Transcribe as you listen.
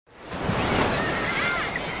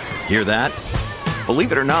Hear that?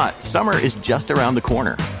 Believe it or not, summer is just around the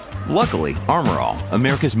corner. Luckily, Armor All,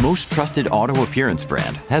 America's most trusted auto appearance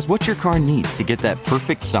brand, has what your car needs to get that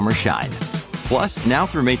perfect summer shine. Plus, now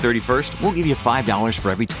through May 31st, we'll give you $5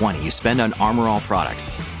 for every $20 you spend on Armor All products.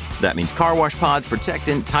 That means car wash pods,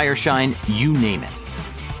 protectant, tire shine, you name it.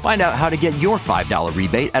 Find out how to get your $5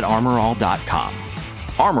 rebate at armorall.com.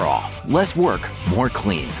 Armor All, less work, more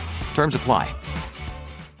clean. Terms apply.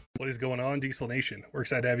 What is going on, Diesel Nation? We're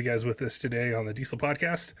excited to have you guys with us today on the Diesel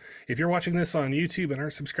Podcast. If you're watching this on YouTube and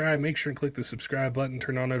aren't subscribed, make sure and click the subscribe button,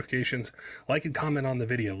 turn on notifications, like and comment on the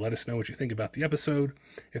video. Let us know what you think about the episode,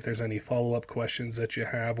 if there's any follow-up questions that you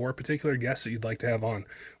have, or particular guests that you'd like to have on.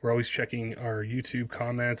 We're always checking our YouTube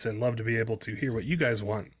comments and love to be able to hear what you guys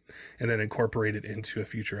want and then incorporate it into a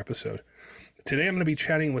future episode. Today I'm going to be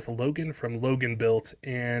chatting with Logan from Logan Built,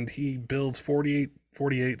 and he builds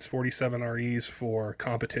 48s, 47 REs for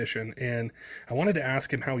competition. And I wanted to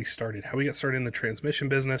ask him how he got started in the transmission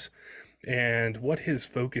business, and what his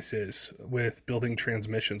focus is with building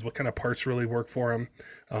transmissions, what kind of parts really work for him,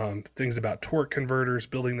 things about torque converters,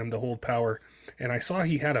 building them to hold power. And I saw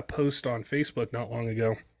he had a post on Facebook not long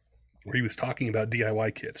ago where he was talking about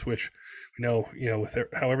DIY kits, which we know, with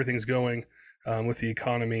how everything's going, with the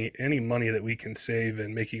economy, any money that we can save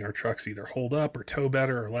in making our trucks either hold up or tow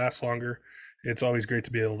better or last longer, it's always great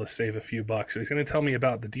to be able to save a few bucks. So he's going to tell me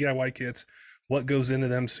about the DIY kits, what goes into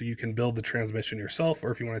them so you can build the transmission yourself,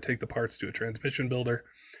 or if you want to take the parts to a transmission builder,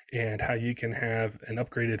 and how you can have an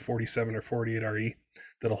upgraded 47 or 48 RE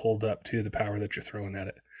that'll hold up to the power that you're throwing at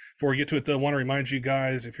it. Before we get to it, though, I want to remind you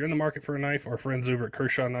guys, if you're in the market for a knife, our friends over at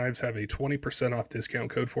Kershaw Knives have a 20% off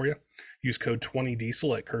discount code for you. Use code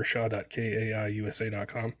 20diesel at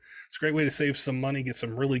kershaw.kaiusa.com. It's a great way to save some money, get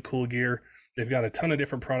some really cool gear. They've got a ton of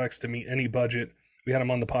different products to meet any budget. We had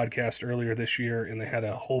them on the podcast earlier this year, and they had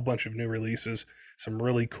a whole bunch of new releases, some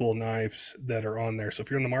really cool knives that are on there. So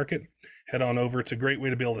if you're in the market, head on over. It's a great way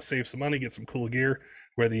to be able to save some money, get some cool gear,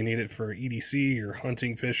 whether you need it for EDC or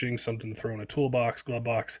hunting, fishing, something to throw in a toolbox, glove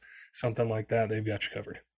box, something like that. They've got you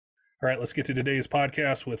covered. All right, let's get to today's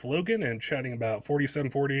podcast with Logan and chatting about 47,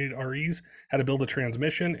 48 REs, how to build a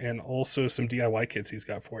transmission, and also some DIY kits he's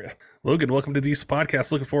got for you. Logan, welcome to these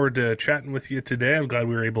podcasts. Looking forward to chatting with you today. I'm glad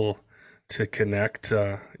we were able to connect,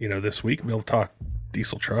 this week. We'll talk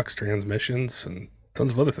diesel trucks, transmissions, and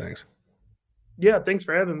tons of other things. Yeah, thanks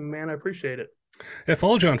for having me, man. I appreciate it. I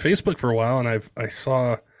followed you on Facebook for a while, and I've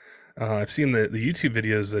seen the YouTube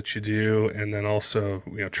videos that you do, and then also,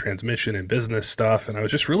 transmission and business stuff. And I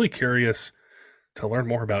was just really curious to learn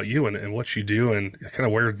more about you and what you do, and kind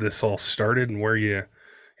of where this all started and where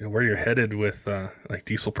where you're headed with like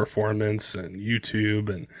diesel performance and YouTube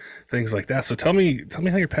and things like that. So tell me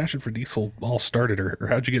how your passion for diesel all started, or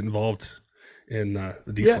how'd you get involved in the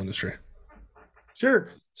diesel industry? Sure.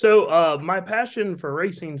 So my passion for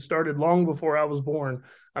racing started long before I was born.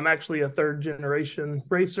 I'm actually a third generation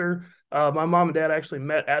racer. My mom and dad actually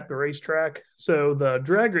met at the racetrack. So the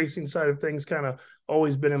drag racing side of things kind of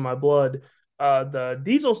always been in my blood. The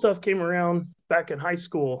diesel stuff came around back in high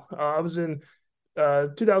school. I was in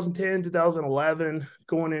 2010, 2011,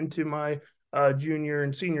 going into my junior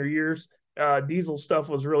and senior years. Diesel stuff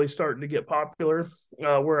was really starting to get popular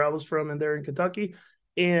where I was from and there in Kentucky.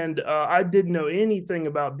 And I didn't know anything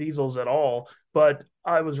about diesels at all, but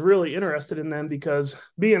I was really interested in them because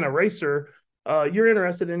being a racer, you're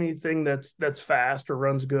interested in anything that's fast or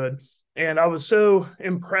runs good. And I was so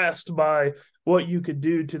impressed by what you could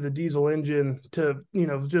do to the diesel engine to,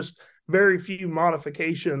 just very few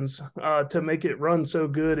modifications to make it run so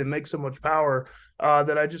good and make so much power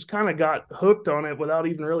that I just kind of got hooked on it without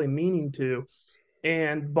even really meaning to,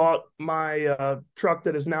 and bought my truck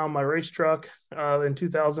that is now my race truck in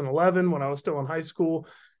 2011 when I was still in high school,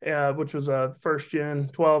 which was a first gen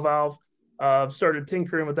 12 valve. Started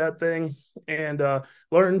tinkering with that thing and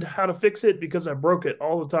learned how to fix it because I broke it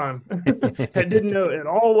all the time. I didn't know at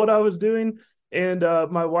all what I was doing. And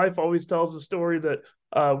my wife always tells the story that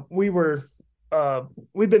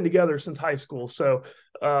we've been together since high school. So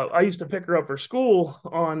I used to pick her up for school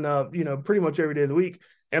on, pretty much every day of the week.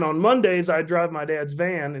 And on Mondays, I drive my dad's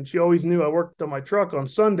van, and she always knew I worked on my truck on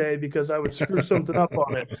Sunday because I would screw something up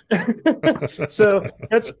on it. So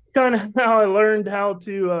that's kind of how I learned how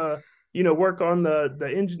to, work on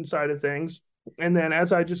the engine side of things. And then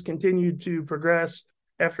as I just continued to progress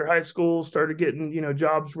after high school, started getting,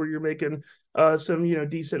 jobs where you're making some,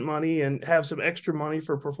 decent money and have some extra money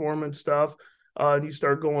for performance stuff. And you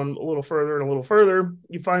start going a little further and a little further,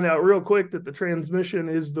 you find out real quick that the transmission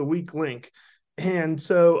is the weak link. And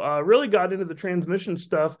so really got into the transmission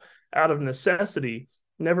stuff out of necessity.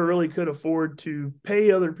 never really could afford to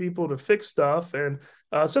pay other people to fix stuff, and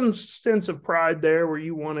some sense of pride there where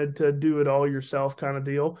you wanted to do it all yourself kind of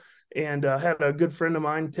deal. And had a good friend of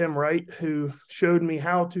mine, Tim Wright, who showed me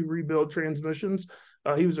how to rebuild transmissions.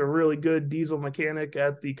 He was a really good diesel mechanic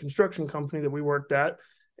at the construction company that we worked at.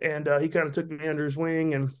 And he kind of took me under his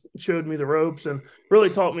wing and showed me the ropes and really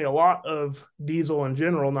taught me a lot of diesel and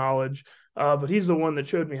general knowledge. But he's the one that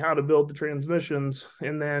showed me how to build the transmissions.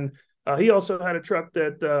 And then he also had a truck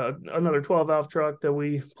that another 12-valve truck that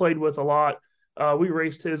we played with a lot. We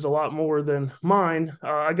raced his a lot more than mine.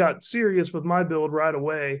 I got serious with my build right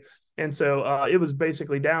away. And so it was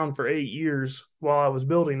basically down for 8 years while I was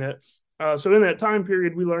building it. So in that time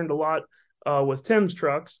period, we learned a lot with Tim's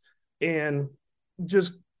trucks, and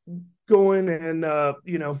just going and,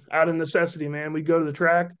 out of necessity, man, we'd go to the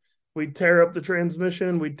track, we'd tear up the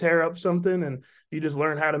transmission, we'd tear up something, and you just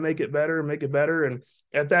learn how to make it better and make it better. And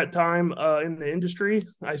at that time in the industry,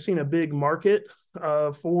 I seen a big market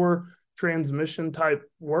for transmission type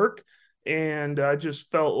work. And I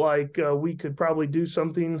just felt like we could probably do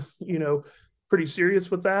something, pretty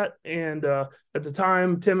serious with that. And at the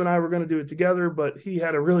time, Tim and I were going to do it together, but he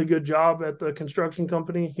had a really good job at the construction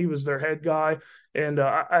company. He was their head guy, and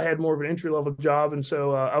I had more of an entry-level job. And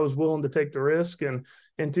so I was willing to take the risk. And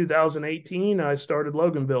in 2018, I started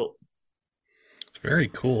Logan Built. It's very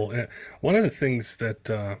cool. One of the things that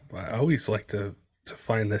I always like to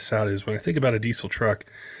find this out is when I think about a diesel truck,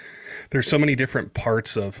 there's so many different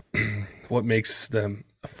parts of what makes them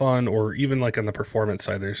fun, or even like on the performance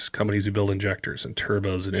side, there's companies who build injectors and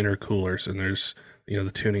turbos and intercoolers, and there's,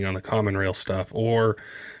 the tuning on the common rail stuff, or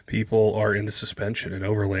people are into suspension and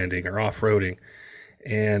overlanding or off-roading.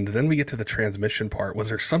 And then we get to the transmission part. Was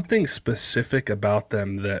there something specific about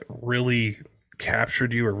them that really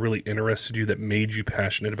captured you or really interested you that made you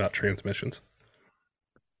passionate about transmissions?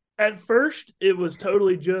 At first, it was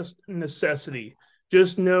totally just necessity.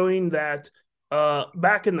 Just knowing that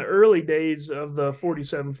back in the early days of the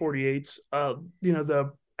 47, 48s,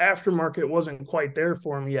 the aftermarket wasn't quite there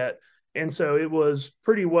for them yet. And so it was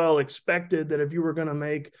pretty well expected that if you were going to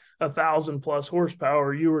make 1,000+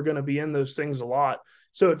 horsepower, you were going to be in those things a lot.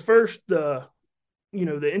 So at first, the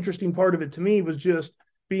interesting part of it to me was just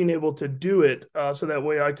being able to do it so that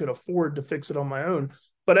way I could afford to fix it on my own.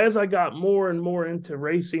 But as I got more and more into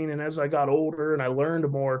racing, and as I got older and I learned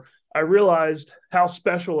more, I realized how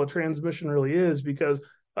special a transmission really is, because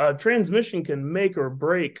a transmission can make or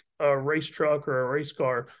break a race truck or a race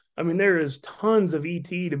car. I mean, there is tons of ET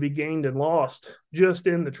to be gained and lost just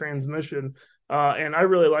in the transmission. And I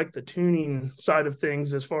really like the tuning side of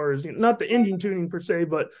things, as far as, not the engine tuning per se,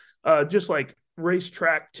 but just like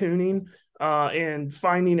racetrack tuning and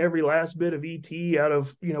finding every last bit of ET out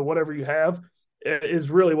of, whatever you have, is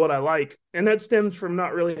really what I like. And that stems from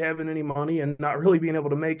not really having any money and not really being able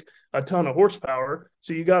to make a ton of horsepower.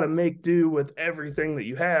 So you got to make do with everything that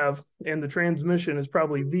you have. And the transmission is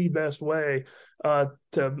probably the best way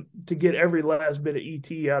to get every last bit of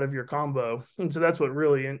ET out of your combo. And so that's what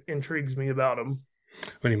really intrigues me about them.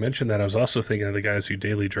 When you mentioned that, I was also thinking of the guys who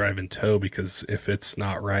daily drive in tow, because if it's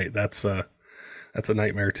not right, that's a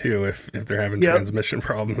nightmare too. If they're having transmission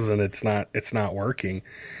problems and it's not working.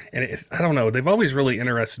 And I don't know, they've always really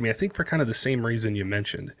interested me. I think for kind of the same reason you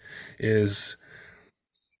mentioned, is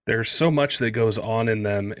there's so much that goes on in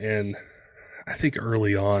them. And I think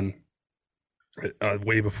early on,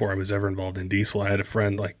 way before I was ever involved in diesel, I had a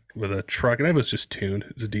friend like with a truck, and it was just tuned.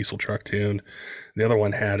 It was a diesel truck tuned. The other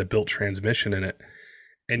one had a built transmission in it.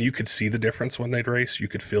 And you could see the difference when they'd race. You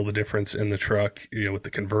could feel the difference in the truck, with the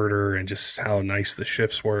converter and just how nice the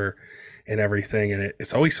shifts were and everything. And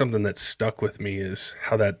it's always something that stuck with me, is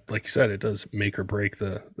how that, like you said, it does make or break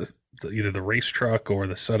the either the race truck or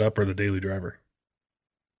the setup or the daily driver.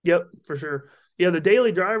 Yep, for sure. Yeah, the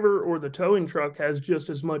daily driver or the towing truck has just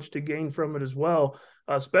as much to gain from it as well,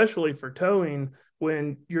 especially for towing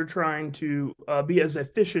when you're trying to be as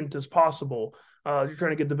efficient as possible. You're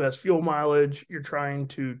trying to get the best fuel mileage. You're trying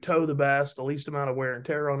to tow the best, the least amount of wear and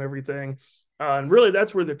tear on everything. And really,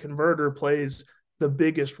 that's where the converter plays the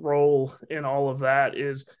biggest role in all of that,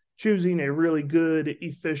 is choosing a really good,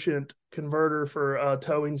 efficient converter for a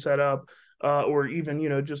towing setup, or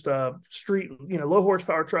even, just a street, low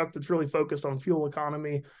horsepower truck that's really focused on fuel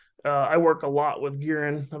economy. I work a lot with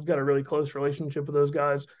Gearin. I've got a really close relationship with those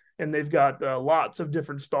guys. And they've got lots of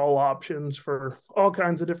different stall options for all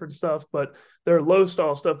kinds of different stuff. But their low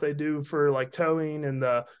stall stuff they do for like towing and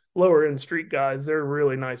the lower end street guys, they're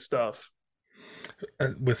really nice stuff.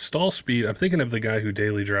 With stall speed, I'm thinking of the guy who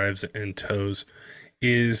daily drives and tows.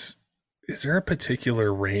 Is Is there a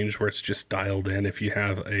particular range where it's just dialed in? If you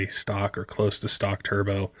have a stock or close to stock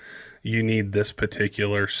turbo, you need this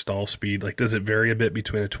particular stall speed. Like, does it vary a bit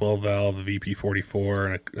between a 12 valve, a VP44,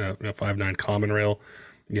 and a 5.9 common rail?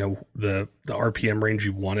 You know, the RPM range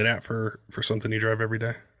you want it at for something you drive every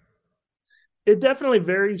day? It definitely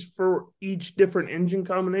varies for each different engine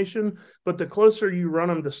combination, but the closer you run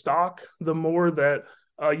them to stock, the more that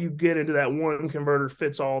you get into that one converter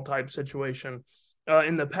fits all type situation.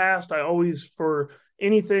 In the past, I always, for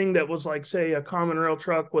anything that was like, say, a common rail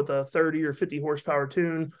truck with a 30 or 50 horsepower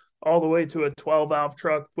tune, all the way to a 12 valve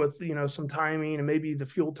truck with, you know, some timing and maybe the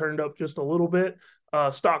fuel turned up just a little bit,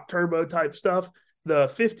 stock turbo type stuff. The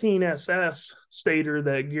 15SS stator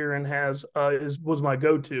that Gearin has was my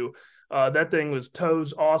go-to. That thing was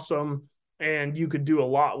tows awesome, and you could do a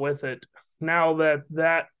lot with it. Now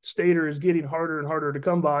that stator is getting harder and harder to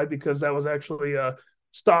come by because that was actually a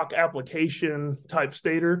stock application type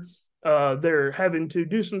stator. They're having to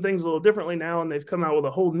do some things a little differently now, and they've come out with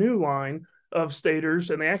a whole new line of stators,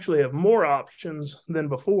 and they actually have more options than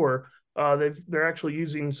before. They're actually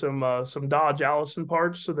using some Dodge Allison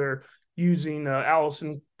parts, so they're using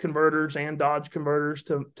Allison converters and Dodge converters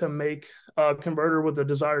to make a converter with the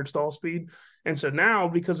desired stall speed. And so now,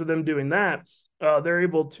 because of them doing that, they're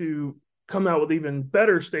able to come out with even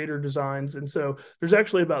better stator designs. And so there's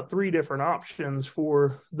actually about 3 different options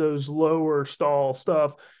for those lower stall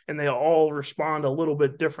stuff, and they all respond a little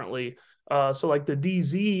bit differently. So like the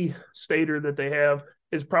DZ stator that they have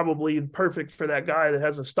is probably perfect for that guy that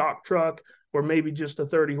has a stock truck or maybe just a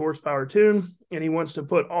 30 horsepower tune, and he wants to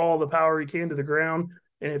put all the power he can to the ground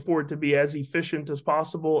and for it to be as efficient as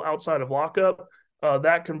possible outside of lockup.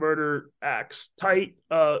 That converter acts tight,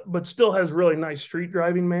 but still has really nice street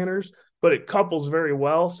driving manners, but it couples very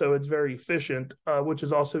well, so it's very efficient, which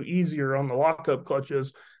is also easier on the lockup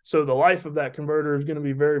clutches. So the life of that converter is going to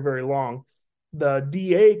be very, very long. The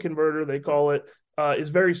DA converter, they call it, is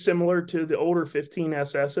very similar to the older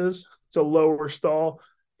 15SSs. It's a lower stall,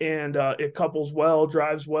 and it couples well,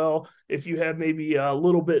 drives well. If you have maybe a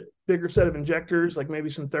little bit bigger set of injectors, like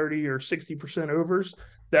maybe some 30 or 60% overs,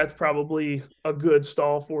 that's probably a good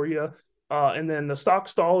stall for you. And then the stock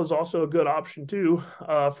stall is also a good option too,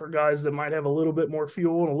 for guys that might have a little bit more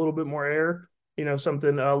fuel and a little bit more air, you know,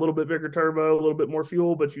 something a little bit bigger turbo, a little bit more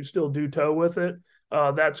fuel, but you still do tow with it.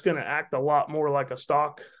 That's going to act a lot more like a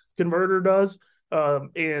stock converter does.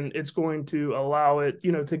 And it's going to allow it,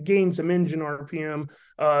 you know, to gain some engine RPM,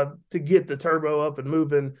 to get the turbo up and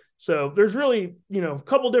moving. So there's really, you know, a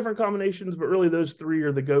couple different combinations, but really those 3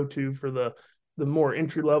 are the go-to for the more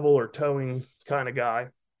entry level or towing kind of guy.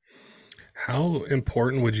 How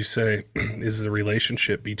important would you say is the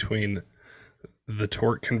relationship between the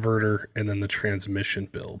torque converter and then the transmission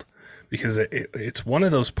build? Because it's one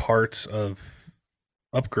of those parts of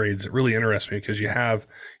upgrades that really interests me, because you have,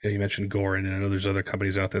 you know, you mentioned Gorin, and I know there's other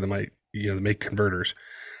companies out there that might, you know, that make converters,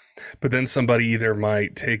 but then somebody either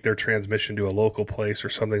might take their transmission to a local place or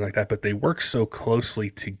something like that, but they work so closely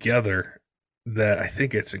together that I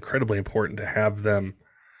think it's incredibly important to have them,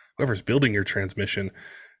 whoever's building your transmission,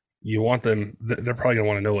 you want them, they're probably going to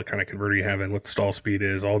want to know what kind of converter you have and what stall speed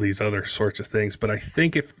is, all these other sorts of things. But I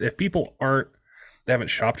think if people they haven't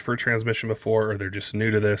shopped for a transmission before, or they're just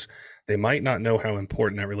new to this, they might not know how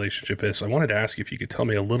important that relationship is. So I wanted to ask you if you could tell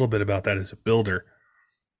me a little bit about that as a builder,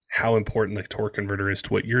 how important the torque converter is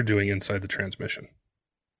to what you're doing inside the transmission.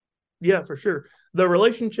 Yeah, for sure. The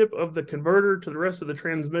relationship of the converter to the rest of the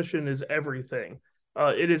transmission is everything.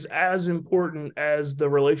 It is as important as the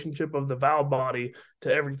relationship of the valve body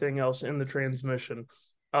to everything else in the transmission.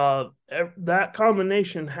 That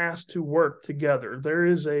combination has to work together. There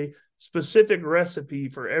is a specific recipe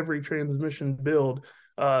for every transmission build.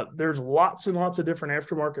 There's lots and lots of different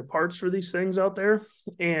aftermarket parts for these things out there,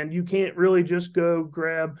 and you can't really just go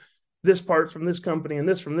grab this part from this company and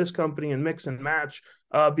this from this company and mix and match,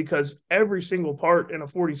 because every single part in a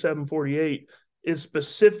 4748 is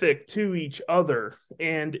specific to each other.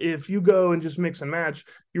 And if you go and just mix and match,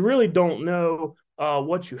 you really don't know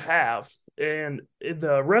what you have. And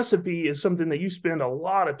the recipe is something that you spend a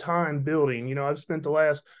lot of time building. You know, I've spent the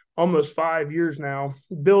last almost 5 years now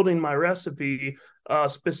building my recipe,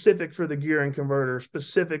 specific for the Gearin converter,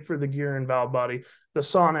 specific for the Gearin valve body, the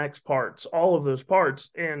Sonex parts, all of those parts.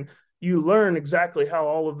 And you learn exactly how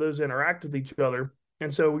all of those interact with each other.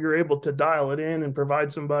 And so you're able to dial it in and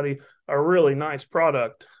provide somebody a really nice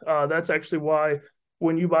product. That's actually why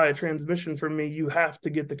when you buy a transmission from me, you have to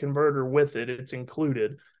get the converter with it. It's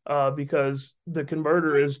included, because the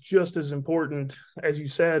converter is just as important, as you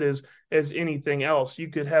said, as anything else. You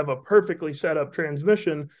could have a perfectly set up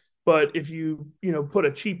transmission, But if you put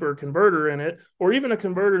a cheaper converter in it, or even a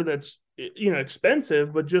converter that's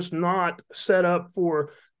expensive but just not set up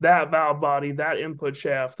for that valve body, that input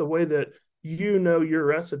shaft, the way that your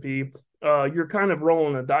recipe, you're kind of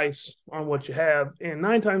rolling the dice on what you have. And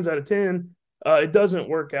 9 times out of 10, it doesn't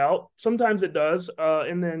work out. Sometimes it does.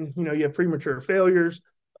 And then, you have premature failures,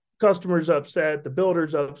 customers upset, the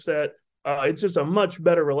builder's upset. It's just a much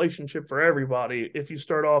better relationship for everybody if you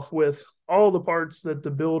start off with all the parts that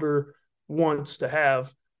the builder wants to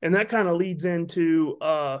have. And that kind of leads into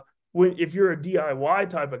if you're a DIY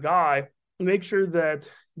type of guy, make sure that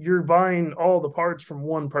you're buying all the parts from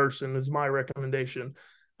one person is my recommendation.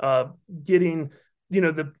 Getting,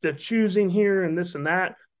 the choosing here and this and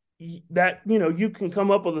that, you can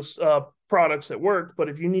come up with this products that work, but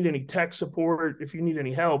if you need any tech support, if you need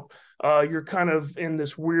any help, you're kind of in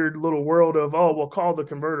this weird little world of, call the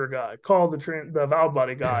converter guy, call the valve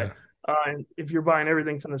body guy. Yeah. And if you're buying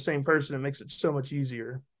everything from the same person, it makes it so much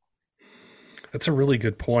easier. That's a really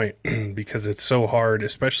good point because it's so hard,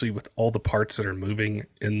 especially with all the parts that are moving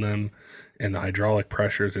in them and the hydraulic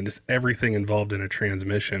pressures and just everything involved in a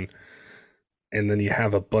transmission. And then you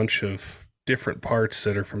have a bunch of different parts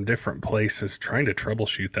that are from different places trying to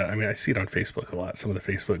troubleshoot that. I mean, I see it on Facebook a lot, some of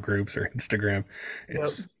the Facebook groups or Instagram.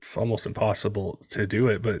 It's almost impossible to do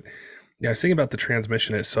it. But yeah, I was thinking about the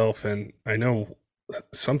transmission itself, and I know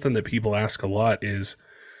something that people ask a lot is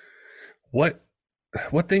what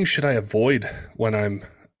things should I avoid when I'm,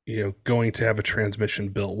 going to have a transmission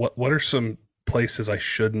built? What are some places I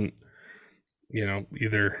shouldn't,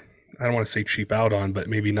 either, I don't want to say cheap out on, but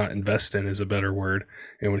maybe not invest in is a better word.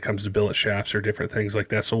 And when it comes to billet shafts or different things like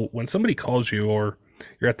that. So when somebody calls you or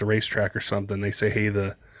you're at the racetrack or something, they say, hey,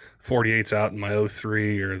 the 48's out in my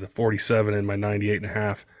 03 or the 47 in my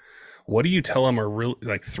 98.5. What do you tell them are really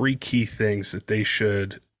like 3 key things that they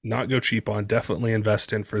should not go cheap on, definitely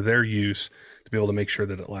invest in for their use to be able to make sure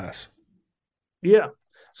that it lasts? Yeah.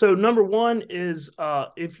 So number one is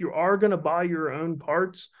if you are going to buy your own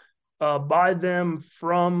parts, buy them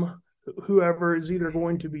from whoever is either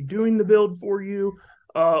going to be doing the build for you,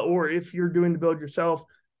 or if you're doing the build yourself,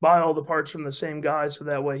 buy all the parts from the same guy so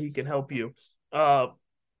that way he can help you.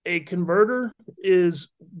 A converter is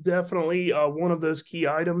definitely one of those key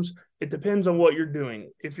items. It depends on what you're doing.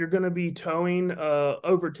 If you're going to be towing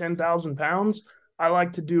over 10,000 pounds, I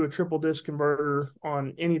like to do a triple disc converter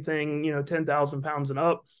on anything, 10,000 pounds and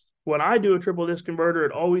up. When I do a triple disc converter,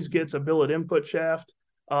 it always gets a billet input shaft.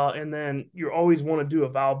 And then you always want to do a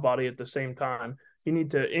valve body at the same time. You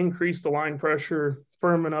need to increase the line pressure,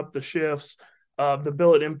 firming up the shifts. The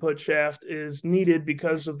billet input shaft is needed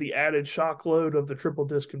because of the added shock load of the triple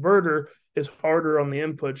disc converter is harder on the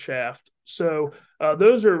input shaft. So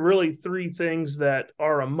those are really 3 things that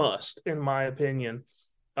are a must, in my opinion.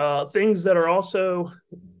 Things that are also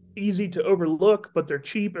easy to overlook, but they're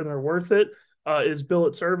cheap and they're worth it, is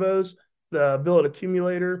billet servos, the billet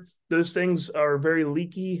accumulator. Those things are very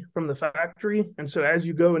leaky from the factory. And so as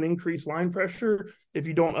you go and increase line pressure, if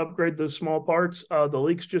you don't upgrade those small parts, the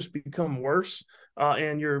leaks just become worse.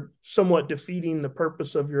 And you're somewhat defeating the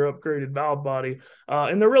purpose of your upgraded valve body.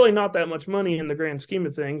 And they're really not that much money in the grand scheme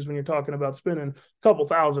of things when you're talking about spending a couple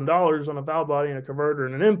 $1,000s on a valve body and a converter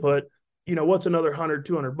and an input. What's another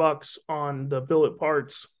 $100-$200 on the billet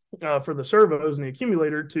parts for the servos and the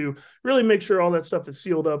accumulator to really make sure all that stuff is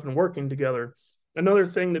sealed up and working together. Another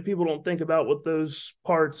thing that people don't think about with those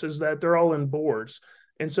parts is that they're all in bores.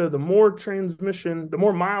 And so the more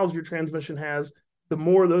miles your transmission has, the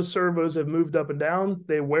more those servos have moved up and down,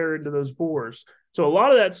 they wear into those bores. So a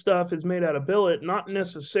lot of that stuff is made out of billet, not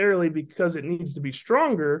necessarily because it needs to be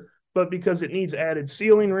stronger, but because it needs added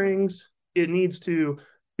sealing rings. It needs to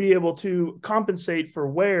be able to compensate for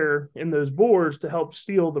wear in those bores to help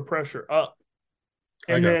seal the pressure up.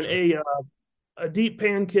 And then a deep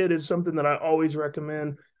pan kit is something that I always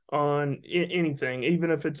recommend on anything, even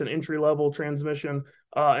if it's an entry-level transmission.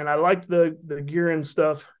 And I like the gear and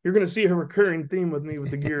stuff. You're going to see a recurring theme with me with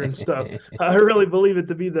the gear and stuff. I really believe it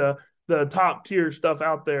to be the top tier stuff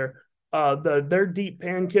out there. Their deep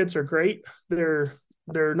pan kits are great. They're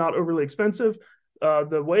not overly expensive.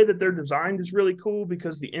 The way that they're designed is really cool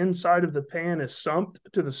because the inside of the pan is sumped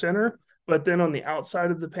to the center. But then on the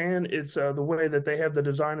outside of the pan, it's the way that they have the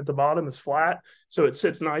design at the bottom is flat. So it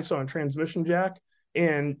sits nice on a transmission jack.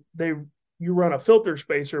 And you run a filter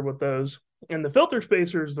spacer with those. And the filter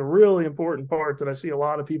spacer is the really important part that I see a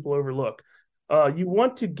lot of people overlook. You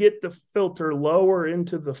want to get the filter lower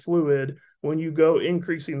into the fluid when you go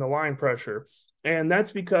increasing the line pressure. And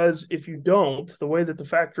that's because if you don't, the way that the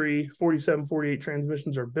factory 4748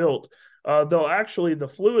 transmissions are built,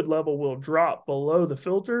 the fluid level will drop below the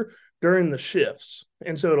filter during the shifts.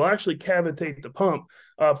 And so it'll actually cavitate the pump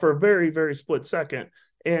for a very, very split second.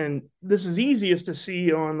 And this is easiest to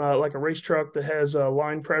see on like a race truck that has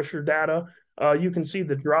line pressure data. You can see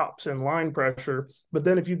the drops in line pressure. But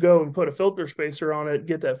then if you go and put a filter spacer on it,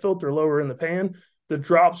 get that filter lower in the pan, the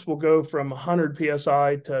drops will go from 100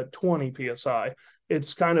 psi to 20 psi.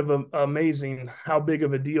 It's kind of amazing how big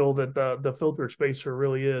of a deal that the filter spacer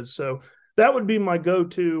really is. So that would be my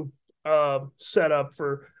go-to setup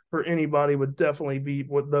for anybody. Would definitely be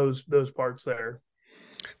with those parts there.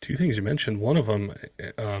 Two things you mentioned. One of them,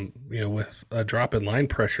 with a drop in line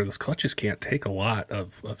pressure, those clutches can't take a lot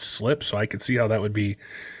of slip. So I could see how that would be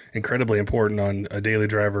incredibly important on a daily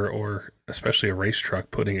driver, or especially a race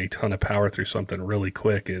truck putting a ton of power through something really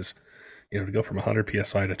quick. Is, to go from 100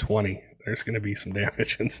 psi to 20, there's going to be some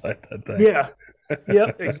damage inside that thing. Yeah.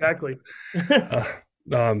 Yep, exactly.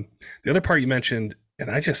 The other part you mentioned,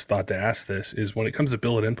 and I just thought to ask this, is when it comes to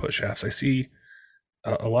billet input shafts, I see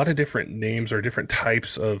a lot of different names or different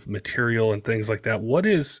types of material and things like that.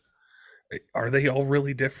 Are they all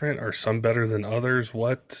really different? Are some better than others?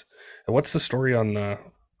 What's the story on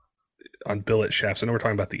billet shafts? I know we're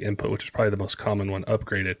talking about the input, which is probably the most common one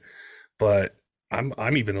upgraded, but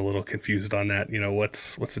I'm even a little confused on that.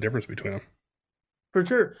 What's the difference between them? For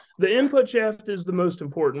sure. The input shaft is the most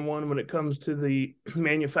important one when it comes to the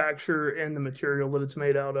manufacturer and the material that it's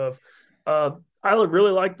made out of. I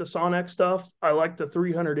really like the Sonex stuff. I like the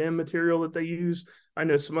 300M material that they use. I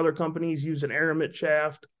know some other companies use an Aramid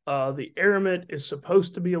shaft. The Aramid is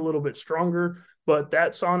supposed to be a little bit stronger, but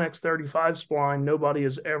that Sonex 35 spline, nobody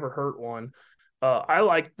has ever hurt one. I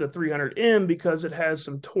like the 300M because it has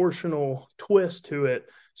some torsional twist to it.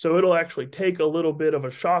 So it'll actually take a little bit of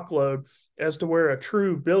a shock load, as to where a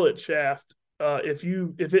true billet shaft, if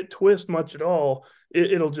it twists much at all,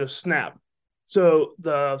 it'll just snap. So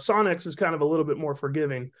the Sonex is kind of a little bit more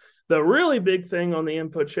forgiving. The really big thing on the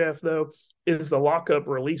input shaft, though, is the lockup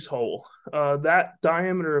release hole. That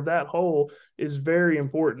diameter of that hole is very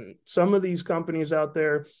important. Some of these companies out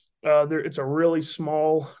there, it's a really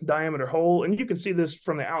small diameter hole, and you can see this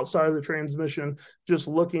from the outside of the transmission, just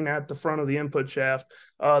looking at the front of the input shaft,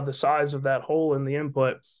 the size of that hole in the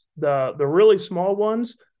input. The really small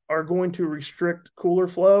ones are going to restrict cooler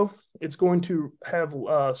flow. It's going to have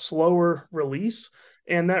a slower release,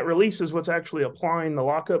 and that release is what's actually applying the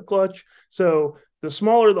lockup clutch. So the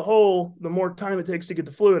smaller the hole, the more time it takes to get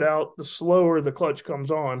the fluid out, the slower the clutch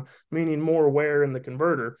comes on, meaning more wear in the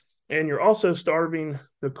converter. And you're also starving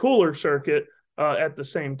the cooler circuit at the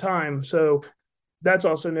same time. So that's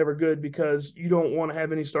also never good, because you don't want to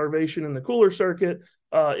have any starvation in the cooler circuit.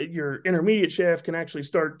 Your intermediate shaft can actually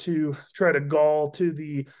start to try to gall to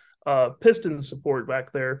the piston support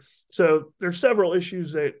back there. So there's several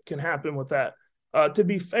issues that can happen with that. To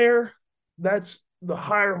be fair, that's the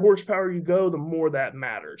higher horsepower you go, the more that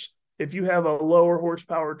matters. If you have a lower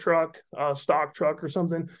horsepower truck, stock truck or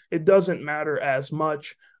something, it doesn't matter as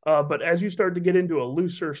much. But as you start to get into a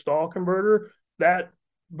looser stall converter, that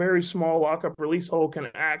very small lockup release hole can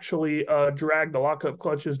actually drag the lockup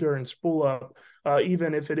clutches during spool up,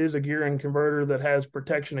 even if it is a gearing converter that has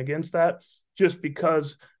protection against that, just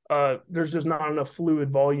because there's just not enough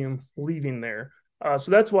fluid volume leaving there.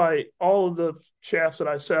 So that's why all of the shafts that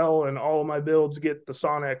I sell and all of my builds get the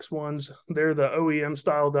Sonex ones. They're the OEM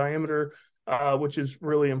style diameter, which is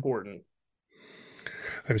really important.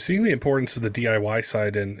 I'm seeing the importance of the DIY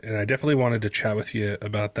side, and I definitely wanted to chat with you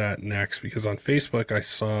about that next, because on Facebook I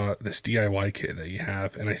saw this DIY kit that you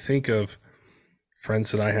have, and I think of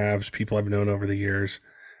friends that I have, people I've known over the years.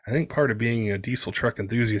 I think part of being a diesel truck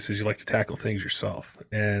enthusiast is you like to tackle things yourself,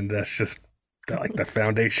 and that's just like the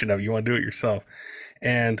foundation of it. You want to do it yourself.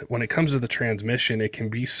 And when it comes to the transmission, it can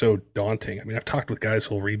be so daunting. I mean, I've talked with guys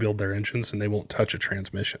who will rebuild their engines and they won't touch a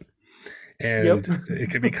transmission. And it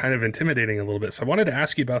can be kind of intimidating a little bit. So I wanted to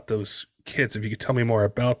ask you about those kits, if you could tell me more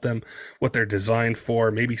about them, what they're designed for.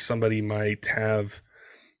 Maybe somebody might have,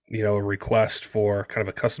 a request for kind of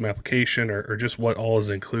a custom application, or just what all is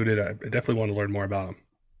included. I definitely want to learn more about them.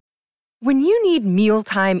 When you need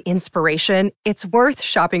mealtime inspiration, it's worth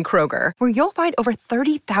shopping Kroger, where you'll find over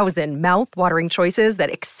 30,000 mouth-watering choices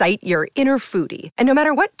that excite your inner foodie. And no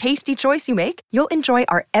matter what tasty choice you make, you'll enjoy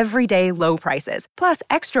our everyday low prices, plus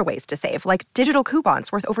extra ways to save, like digital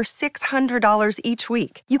coupons worth over $600 each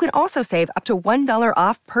week. You can also save up to $1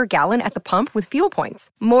 off per gallon at the pump with fuel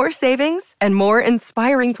points. More savings and more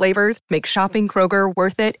inspiring flavors make shopping Kroger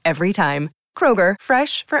worth it every time. Kroger,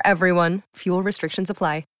 fresh for everyone. Fuel restrictions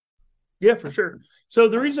apply. Yeah, for sure. So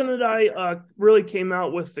the reason that I really came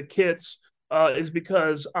out with the kits is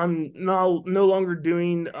because I'm no longer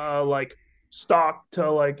doing like stock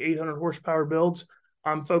to like 800 horsepower builds.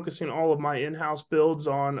 I'm focusing all of my in-house builds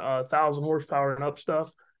on 1,000 horsepower and up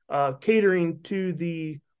stuff, catering to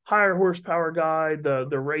the higher horsepower guy,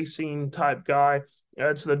 the racing type guy.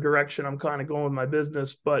 That's the direction I'm kind of going with my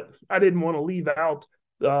business. But I didn't want to leave out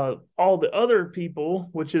all the other people,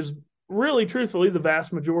 which is really truthfully the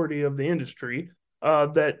vast majority of the industry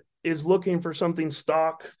that is looking for something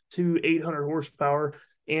stock to 800 horsepower.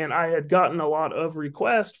 And I had gotten a lot of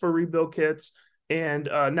requests for rebuild kits. And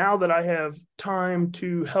now that I have time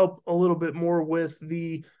to help a little bit more with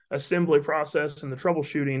the assembly process and the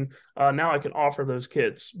troubleshooting, now I can offer those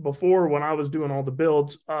kits. Before, when I was doing all the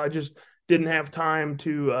builds, I just didn't have time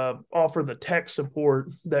to offer the tech support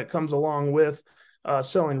that comes along with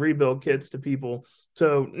selling rebuild kits to people.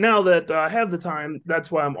 So now that I have the time,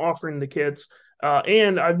 that's why I'm offering the kits.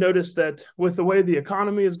 And I've noticed that with the way the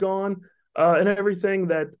economy has gone and everything,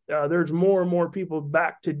 that there's more and more people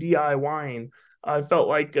back to DIYing. I felt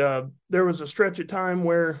like there was a stretch of time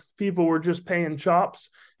where people were just paying chops.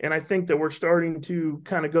 And I think that we're starting to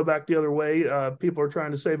kind of go back the other way. People are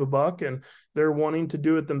trying to save a buck and they're wanting to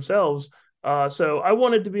do it themselves. So I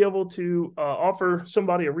wanted to be able to offer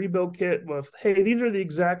somebody a rebuild kit with, hey, these are the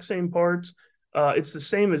exact same parts. It's the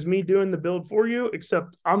same as me doing the build for you,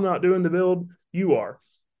 except I'm not doing the build, you are.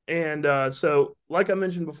 And so, like I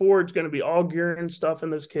mentioned before, it's going to be all gear and stuff in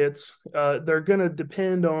those kits. They're going to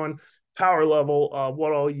depend on power level,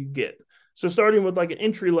 what all you get. So starting with like an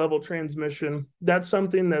entry level transmission, that's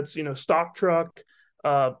something that's, stock truck,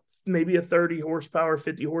 maybe a 30 horsepower,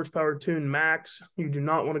 50 horsepower tune max. You do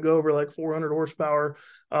not want to go over like 400 horsepower.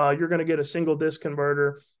 You're going to get a single disc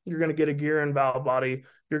converter. You're going to get a gear and valve body.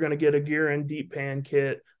 You're going to get a gear and deep pan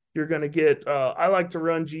kit. You're going to get, I like to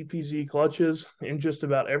run GPZ clutches in just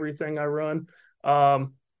about everything I run.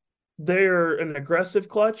 They're an aggressive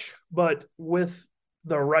clutch, but with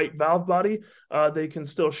the right valve body, they can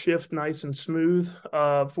still shift nice and smooth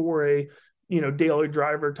for a, daily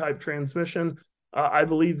driver type transmission. I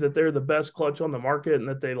believe that they're the best clutch on the market and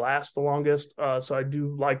that they last the longest. So I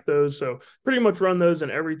do like those. So pretty much run those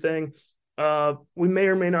in everything. We may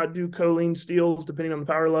or may not do choline steels depending on the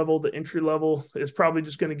power level. The entry level is probably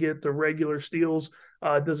just going to get the regular steels.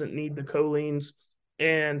 It doesn't need the cholines.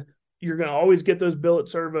 And you're going to always get those billet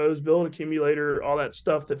servos, billet accumulator, all that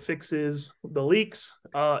stuff that fixes the leaks.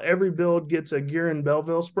 Every build gets a gear and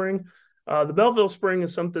Belleville spring. The Belleville spring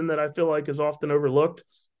is something that I feel like is often overlooked.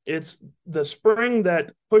 It's the spring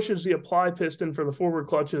that pushes the apply piston for the forward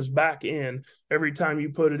clutches back in every time you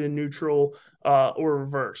put it in neutral or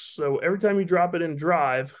reverse. So every time you drop it in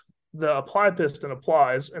drive, the apply piston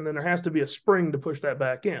applies, and then there has to be a spring to push that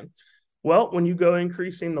back in. Well, when you go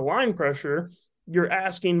increasing the line pressure, you're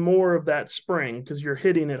asking more of that spring because you're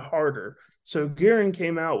hitting it harder. So Gearin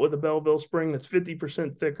came out with a Belleville spring that's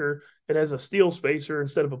 50% thicker. It has a steel spacer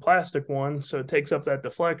instead of a plastic one, so it takes up that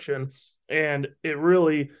deflection. And it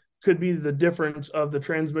really could be the difference of the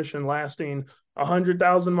transmission lasting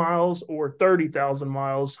 100,000 miles or 30,000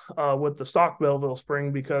 miles with the stock Belleville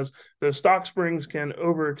spring, because those stock springs can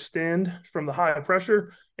overextend from the high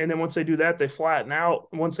pressure. And then once they do that, they flatten out.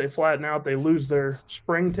 Once they flatten out, they lose their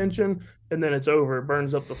spring tension, and then it's over. It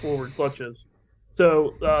burns up the forward clutches.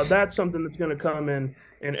 So that's something that's going to come in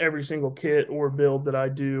every single kit or build that I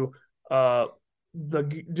do.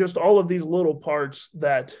 Just all of these little parts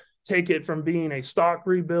that take it from being a stock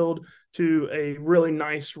rebuild to a really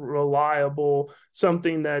nice, reliable,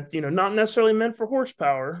 something that, not necessarily meant for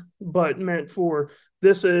horsepower, but meant for,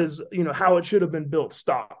 this is, how it should have been built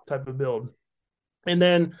stock type of build. And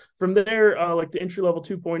then from there, like the entry level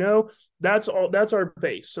 2.0, that's our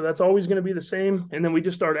base. So that's always going to be the same. And then we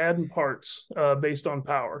just start adding parts based on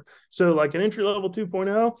power. So like an entry level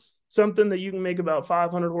 2.0, something that you can make about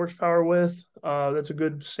 500 horsepower with, that's a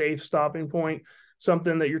good safe stopping point.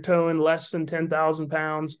 Something that you're towing less than 10,000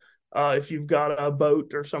 pounds. If you've got a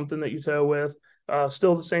boat or something that you tow with,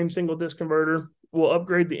 still the same single disc converter. We'll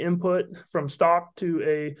upgrade the input from stock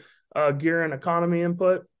to a gear and economy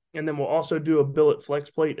input. And then we'll also do a billet flex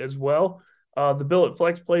plate as well. The billet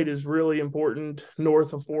flex plate is really important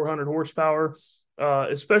north of 400 horsepower,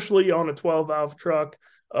 especially on a 12-valve truck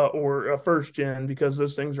or a first gen, because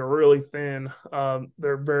those things are really thin.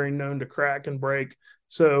 They're very known to crack and break.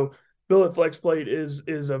 So billet flex plate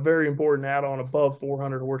is a very important add-on above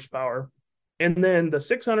 400 horsepower. And then the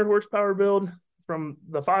 600 horsepower build from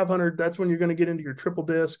the 500, that's when you're going to get into your triple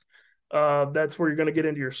disc. That's where you're going to get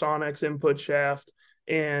into your Sonex input shaft.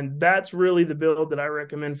 And that's really the build that I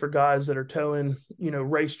recommend for guys that are towing,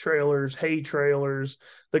 race trailers, hay trailers,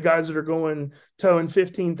 the guys that are towing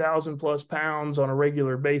 15,000 plus pounds on a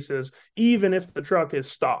regular basis, even if the truck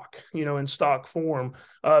is stock, in stock form,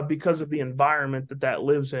 because of the environment that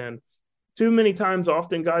lives in. Too many times,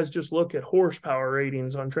 often guys just look at horsepower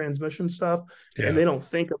ratings on transmission stuff, and they don't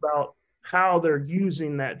think about how they're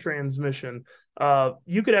using that transmission.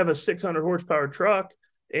 You could have a 600 horsepower truck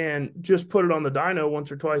and just put it on the dyno once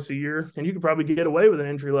or twice a year, and you could probably get away with an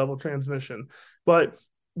entry-level transmission. But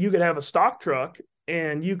you could have a stock truck,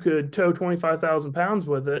 and you could tow 25,000 pounds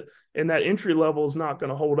with it, and that entry level is not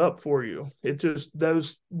going to hold up for you. It just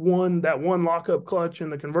that one lockup clutch in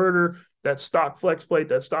the converter, that stock flex plate,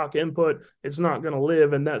 that stock input, it's not going to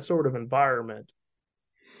live in that sort of environment.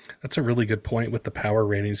 That's a really good point with the power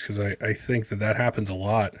ratings, because I think that happens a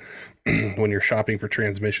lot when you're shopping for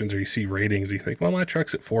transmissions or you see ratings. You think, well, my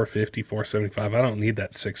truck's at 450, 475. I don't need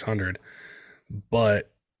that 600.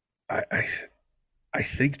 But I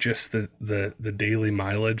think just the daily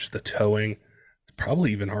mileage, the towing, it's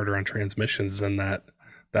probably even harder on transmissions than that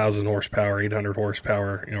 1,000 horsepower, 800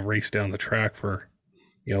 horsepower, race down the track for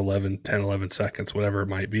 10, 11 seconds, whatever it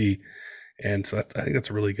might be. And so I think that's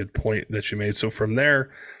a really good point that you made. So from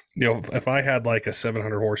there, if I had like a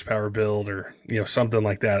 700 horsepower build or, something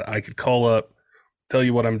like that, I could call up, tell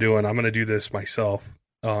you what I'm doing. I'm going to do this myself.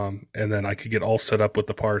 And then I could get all set up with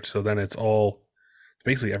the parts. So then it's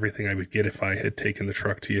basically everything I would get if I had taken the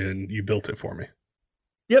truck to you and you built it for me.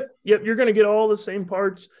 Yep. You're going to get all the same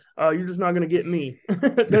parts. You're just not going to get me.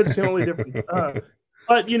 That's the only difference.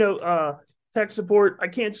 But, tech support, I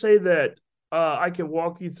can't say that I can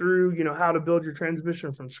walk you through, how to build your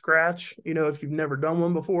transmission from scratch, if you've never done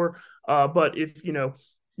one before. But if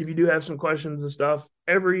you do have some questions and stuff,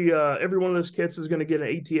 every one of those kits is going to get an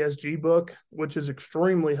ATSG book, which is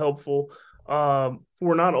extremely helpful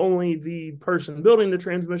for not only the person building the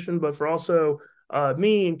transmission, but for also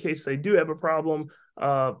me, in case they do have a problem.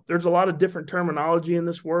 There's a lot of different terminology in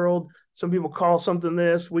this world. Some people call something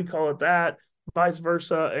this, we call it that, vice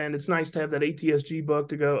versa. And it's nice to have that ATSG book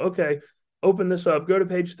to go, okay, open this up, go to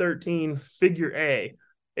page 13, figure A,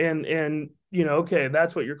 and okay,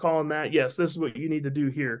 that's what you're calling that. Yes, this is what you need to do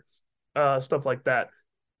here, stuff like that.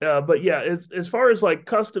 But yeah, as far as like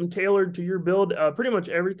custom tailored to your build, pretty much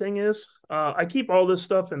everything is. I keep all this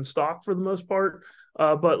stuff in stock for the most part,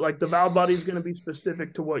 but like the valve body is going to be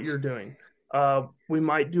specific to what you're doing. We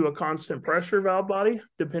might do a constant pressure valve body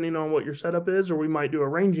depending on what your setup is, or we might do a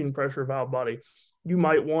ranging pressure valve body. You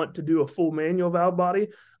might want to do a full manual valve body,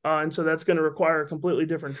 and so that's going to require a completely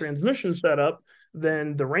different transmission setup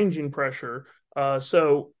than the ranging pressure.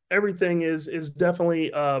 So everything is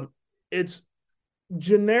definitely it's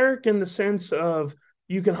generic in the sense of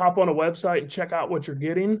you can hop on a website and check out what you're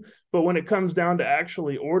getting, but when it comes down to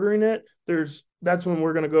actually ordering it, that's when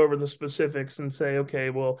we're going to go over the specifics and say, okay,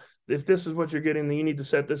 well, if this is what you're getting, then you need to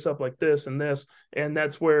set this up like this and this. And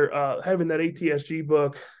that's where having that ATSG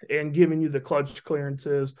book and giving you the clutch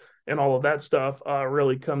clearances and all of that stuff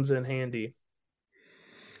really comes in handy.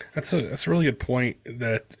 That's a really good point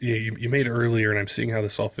that you made earlier, and I'm seeing how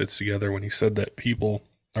this all fits together when you said that people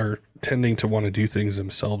are tending to want to do things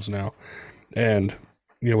themselves now. And,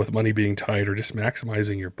 with money being tight or just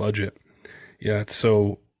maximizing your budget. Yeah, that's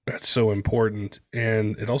so important.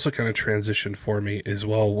 And it also kind of transitioned for me as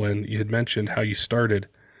well when you had mentioned how you started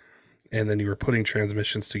and then you were putting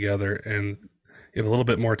transmissions together, and you have a little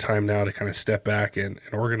bit more time now to kind of step back and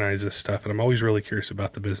organize this stuff. And I'm always really curious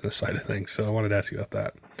about the business side of things. So I wanted to ask you about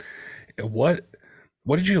that. What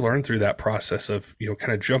did you learn through that process of,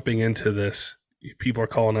 kind of jumping into this? People are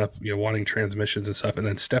calling up, wanting transmissions and stuff, and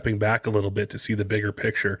then stepping back a little bit to see the bigger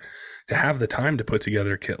picture, to have the time to put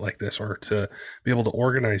together a kit like this or to be able to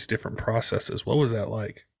organize different processes. What was that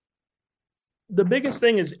like? The biggest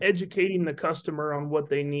thing is educating the customer on what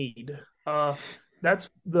they need. That's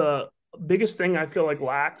the biggest thing I feel like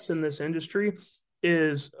lacks in this industry,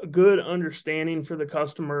 is a good understanding for the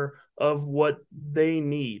customer of what they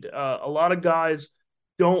need. A lot of guys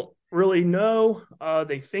don't really know.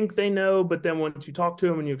 They think they know, but then once you talk to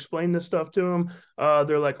them and you explain this stuff to them,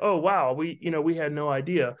 they're like, oh wow, we had no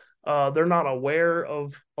idea. They're not aware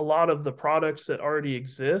of a lot of the products that already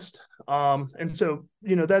exist. And so,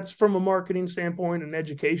 that's from a marketing standpoint, an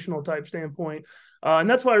educational type standpoint. And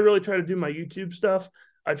that's why I really try to do my YouTube stuff.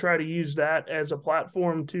 I try to use that as a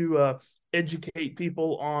platform to educate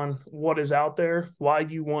people on what is out there, why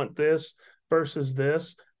you want this versus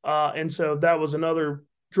this. And so that was another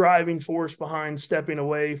driving force behind stepping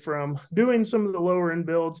away from doing some of the lower end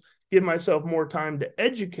builds, give myself more time to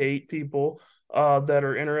educate people that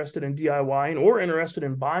are interested in DIYing or interested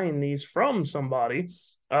in buying these from somebody,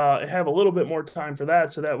 have a little bit more time for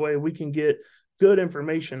that. So that way we can get good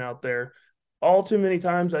information out there. All too many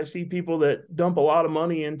times I see people that dump a lot of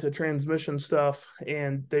money into transmission stuff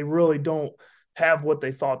and they really don't have what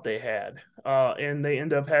they thought they had. And they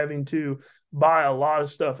end up having to buy a lot of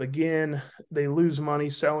stuff again. They lose money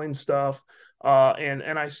selling stuff.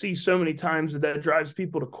 And I see so many times that drives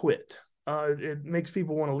people to quit. It makes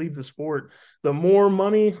people want to leave the sport. The more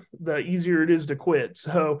money, the easier it is to quit.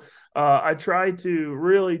 So I try to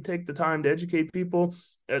really take the time to educate people.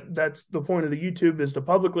 That's the point of the YouTube, is to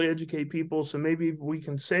publicly educate people. So maybe we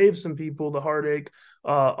can save some people the heartache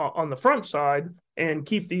on the front side and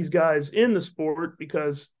keep these guys in the sport,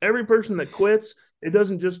 because every person that quits, it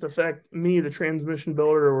doesn't just affect me, the transmission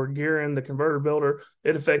builder, or Gearin, the converter builder.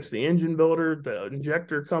 It affects the engine builder, the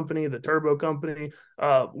injector company, the turbo company.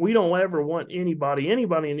 We don't ever want anybody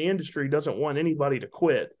in the industry doesn't want anybody to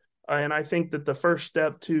quit. And I think that the first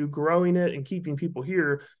step to growing it and keeping people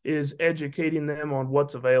here is educating them on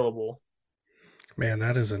what's available. Man,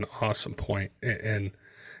 that is an awesome point. And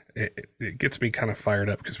it gets me kind of fired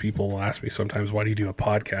up, because people will ask me sometimes, why do you do a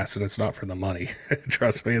podcast? And it's not for the money.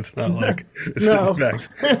 Trust me, it's not like, No. In fact,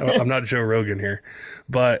 I'm not Joe Rogan here,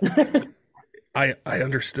 but I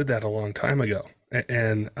understood that a long time ago.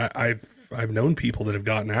 And I've known people that have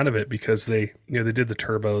gotten out of it because they did the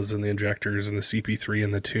turbos and the injectors and the CP3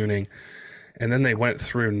 and the tuning. And then they went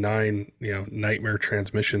through 9, nightmare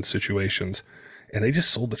transmission situations, and they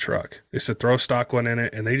just sold the truck. They said, throw a stock one in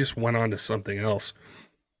it. And they just went on to something else.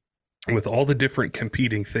 With all the different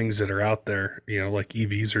competing things that are out there, like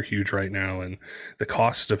EVs are huge right now, and the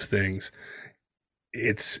cost of things,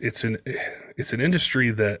 it's an industry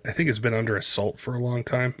that I think has been under assault for a long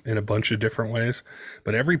time in a bunch of different ways.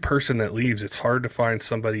 But every person that leaves, it's hard to find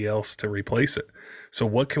somebody else to replace it. So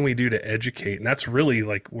what can we do to educate? And that's really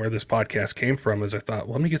like where this podcast came from, is I thought,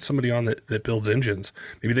 well, let me get somebody on that builds engines.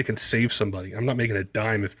 Maybe they can save somebody. I'm not making a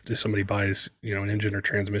dime if somebody buys, an engine or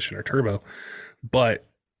transmission or turbo, but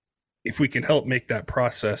if we can help make that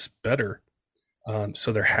process better,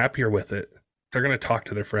 so they're happier with it, they're going to talk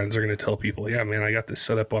to their friends. They're going to tell people, yeah, man, I got this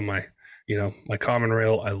set up on my, my common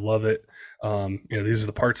rail. I love it. These are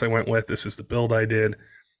the parts I went with. This is the build I did.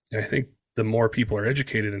 And I think the more people are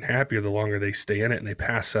educated and happier, the longer they stay in it, and they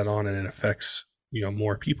pass that on, and it affects,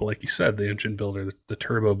 more people. Like you said, the engine builder, the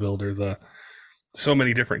turbo builder, so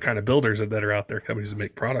many different kind of builders that are out there, companies that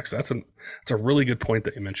make products. That's a really good point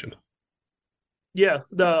that you mentioned. Yeah.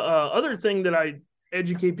 The other thing that I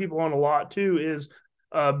educate people on a lot too is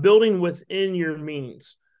building within your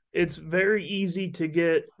means. It's very easy to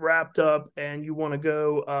get wrapped up and you want to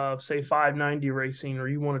go, say 590 racing, or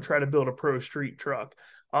you want to try to build a pro street truck.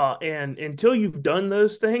 And until you've done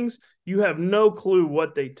those things, you have no clue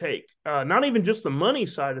what they take. Not even just the money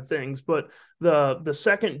side of things, but the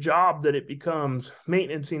second job that it becomes,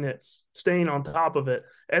 maintaining it, staying on top of it.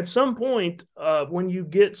 At some point, when you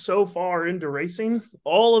get so far into racing,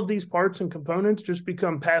 all of these parts and components just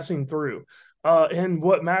become passing through. And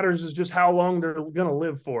what matters is just how long they're going to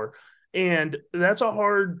live for. And that's a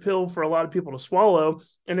hard pill for a lot of people to swallow.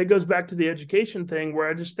 And it goes back to the education thing, where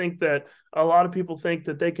I just think that a lot of people think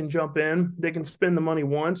that they can jump in, they can spend the money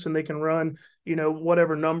once, and they can run,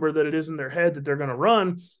 whatever number that it is in their head that they're going to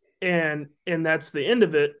run. And that's the end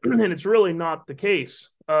of it. And it's really not the case.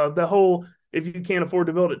 The whole, if you can't afford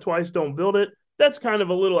to build it twice, don't build it. That's kind of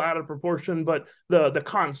a little out of proportion, but the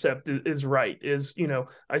concept is right.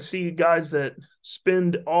 I see guys that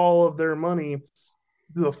spend all of their money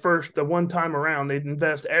the one time around. They'd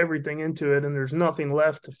invest everything into it, and there's nothing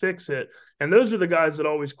left to fix it. And those are the guys that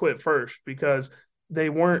always quit first, because they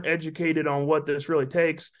weren't educated on what this really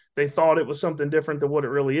takes. They thought it was something different than what it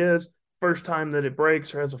really is. First time that it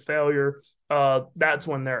breaks or has a failure, that's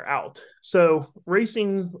when they're out. So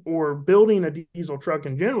racing or building a diesel truck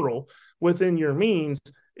in general within your means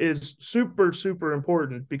is super, super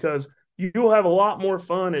important, because you'll have a lot more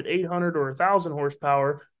fun at 800 or 1,000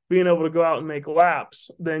 horsepower being able to go out and make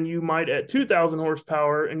laps than you might at 2,000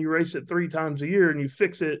 horsepower, and you race it 3 times a year and you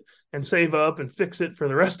fix it and save up and fix it for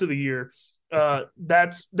the rest of the year.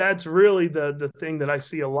 That's really the thing that I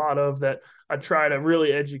see a lot of, that I try to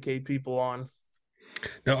really educate people on.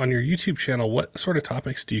 Now, on your YouTube channel, what sort of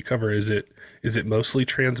topics do you cover? Is it mostly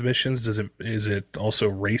transmissions? Is it also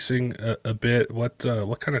racing a bit? What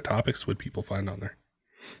kind of topics would people find on there?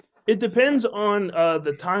 It depends on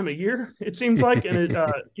the time of year, it seems like. And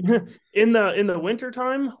in the winter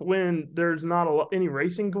time, when there's not any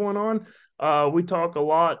racing going on, we talk a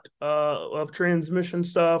lot of transmission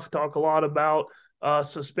stuff, talk a lot about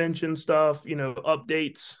suspension stuff,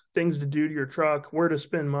 updates, things to do to your truck, where to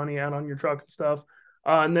spend money out on your truck and stuff.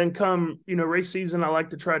 And then come, race season, I like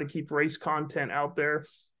to try to keep race content out there.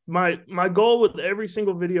 My goal with every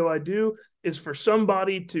single video I do is for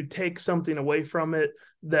somebody to take something away from it,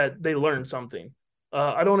 that they learn something.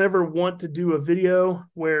 I don't ever want to do a video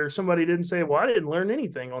where somebody didn't say, well, I didn't learn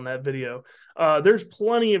anything on that video. There's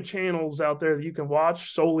plenty of channels out there that you can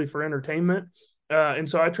watch solely for entertainment. And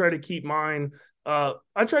so I try to keep mine.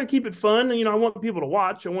 I try to keep it fun. I want people to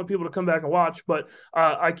watch. I want people to come back and watch, but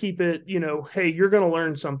I keep it, hey, you're going to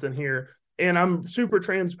learn something here. And I'm super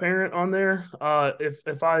transparent on there.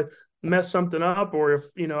 If I mess something up, or if,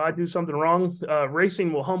 I do something wrong,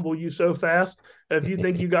 racing will humble you so fast. If you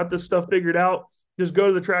think you got this stuff figured out, just go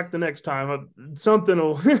to the track the next time.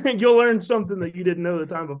 You'll learn something that you didn't know the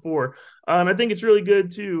time before. And I think it's really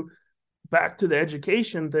good to, back to the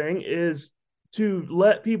education thing, is to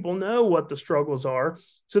let people know what the struggles are.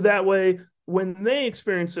 So that way, when they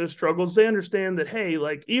experience those struggles, they understand that, hey,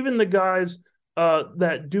 like even the guys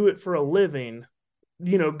that do it for a living,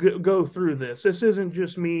 go through this. This isn't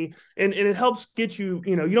just me. And it helps get you,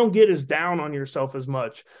 you don't get as down on yourself as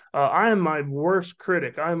much. I am my worst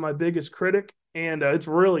critic. I am my biggest critic. And it's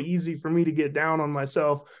really easy for me to get down on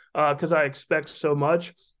myself because I expect so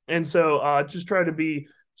much. And so just try to be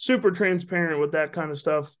super transparent with that kind of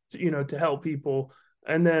stuff, to help people.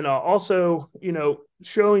 And then also,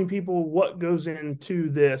 showing people what goes into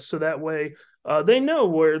this. So that way they know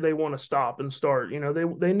where they want to stop and start.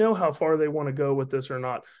 They know how far they want to go with this or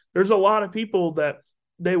not. There's a lot of people that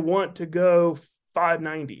they want to go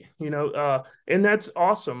 590, and that's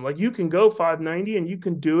awesome. Like you can go 590 and you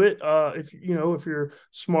can do it. If you're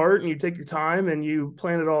smart and you take your time and you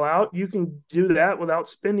plan it all out, you can do that without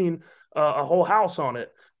spending a whole house on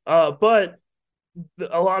it. But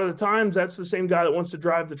a lot of the times that's the same guy that wants to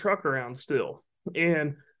drive the truck around still.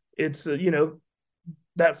 And it's,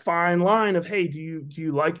 that fine line of, hey, do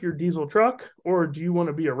you like your diesel truck, or do you want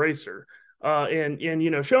to be a racer? And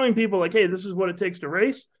showing people like, hey, this is what it takes to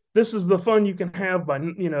race. This is the fun you can have by,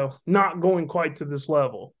 not going quite to this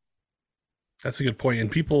level. That's a good point.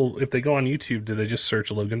 And people, if they go on YouTube, do they just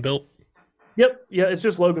search Logan Built? Yep. Yeah, it's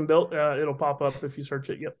just Logan Built. It'll pop up if you search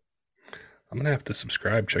it. Yep. I'm going to have to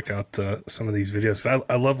subscribe, check out some of these videos.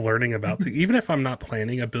 I love learning about even if I'm not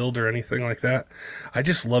planning a build or anything like that, I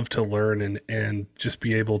just love to learn and just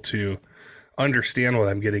be able to understand what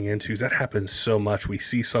I'm getting into. That happens so much. We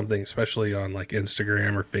see something, especially on like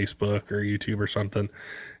Instagram or Facebook or YouTube or something,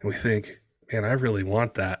 and we think, man, I really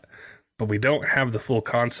want that. But we don't have the full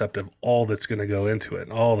concept of all that's going to go into it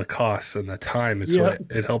and all the costs and the time. And so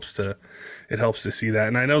it helps to see that.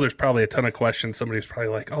 And I know there's probably a ton of questions. Somebody's probably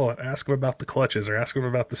like, oh, ask them about the clutches or ask them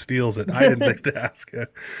about the steels that I didn't think to ask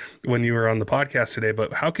when you were on the podcast today.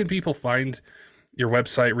 But how can people find your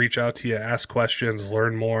website, reach out to you, ask questions,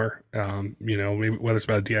 learn more, maybe whether it's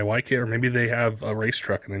about a DIY kit or maybe they have a race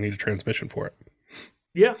truck and they need a transmission for it?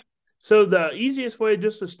 Yeah. So the easiest way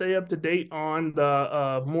just to stay up to date on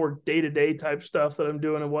the more day-to-day type stuff that I'm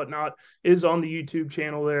doing and whatnot is on the YouTube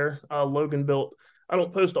channel there, Logan Built. I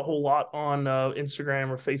don't post a whole lot on Instagram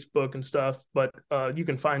or Facebook and stuff, but you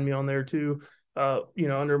can find me on there too,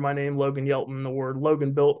 under my name, Logan Yelton, the word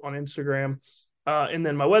Logan Built on Instagram. And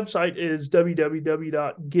then my website is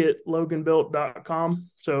www.getloganbuilt.com.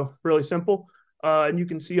 So really simple. And you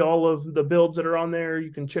can see all of the builds that are on there.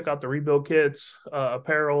 You can check out the rebuild kits,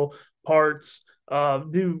 apparel, parts,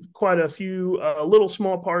 do quite a few little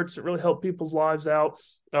small parts that really help people's lives out.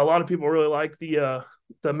 A lot of people really like the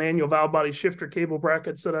manual valve body shifter cable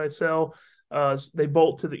brackets that I sell. They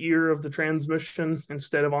bolt to the ear of the transmission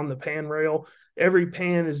instead of on the pan rail. Every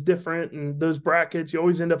pan is different, and those brackets, you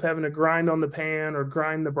always end up having to grind on the pan or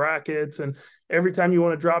grind the brackets. And every time you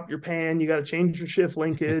want to drop your pan, you got to change your shift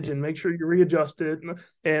linkage and make sure you readjust it.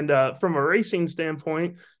 And from a racing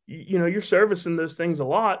standpoint, you're servicing those things a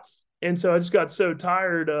lot. And so I just got so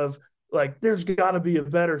tired of, like, there's got to be a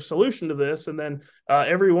better solution to this. And then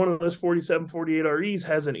every one of those 4748 REs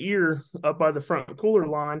has an ear up by the front cooler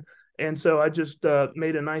line. And so I just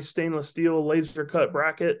made a nice stainless steel laser cut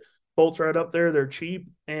bracket, bolts right up there. They're cheap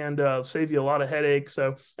and save you a lot of headaches.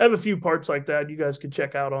 So I have a few parts like that you guys could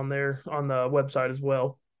check out on there on the website as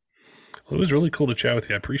well. Well, it was really cool to chat with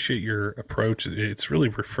you. I appreciate your approach. It's really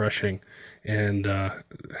refreshing, and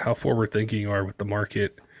how forward thinking you are with the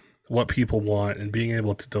market, what people want, and being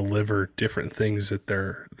able to deliver different things that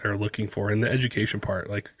they're looking for. And the education part,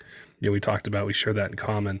 like, we talked about, we share that in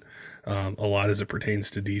common a lot as it pertains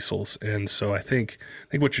to diesels. And so I think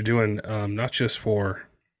what you're doing, not just for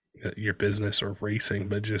your business or racing,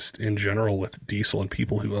 but just in general with diesel and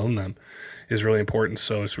people who own them is really important.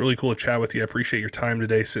 So it's really cool to chat with you. I appreciate your time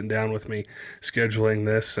today, sitting down with me, scheduling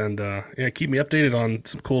this, and yeah, keep me updated on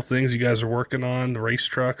some cool things you guys are working on, the race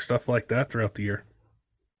truck, stuff like that throughout the year.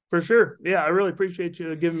 For sure. Yeah, I really appreciate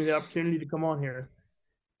you giving me the opportunity to come on here.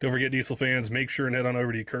 Don't forget, Diesel fans, make sure and head on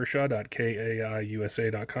over to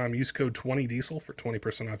kershaw.kaiusa.com. Use code 20diesel for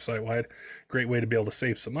 20% off site-wide. Great way to be able to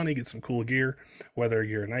save some money, get some cool gear, whether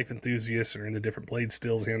you're a knife enthusiast or into different blade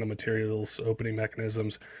stills, handle materials, opening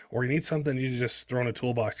mechanisms, or you need something you just throw in a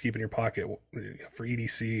toolbox, keep in your pocket for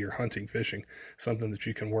EDC or hunting, fishing, something that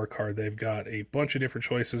you can work hard. They've got a bunch of different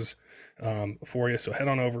choices for you, so head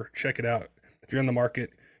on over, check it out. If you're in the market,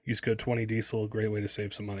 use code 20diesel, a great way to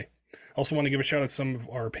save some money. Also want to give a shout out to some of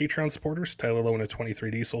our Patreon supporters, Tyler Lowen at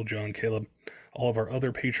 23 Diesel, John, Caleb, all of our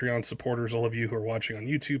other Patreon supporters, all of you who are watching on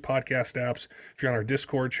YouTube, podcast apps. If you're on our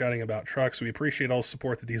Discord chatting about trucks, we appreciate all the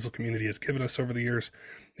support the diesel community has given us over the years,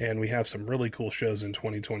 and we have some really cool shows in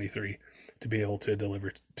 2023 to be able to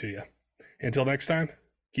deliver to you. Until next time,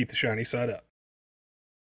 keep the shiny side up.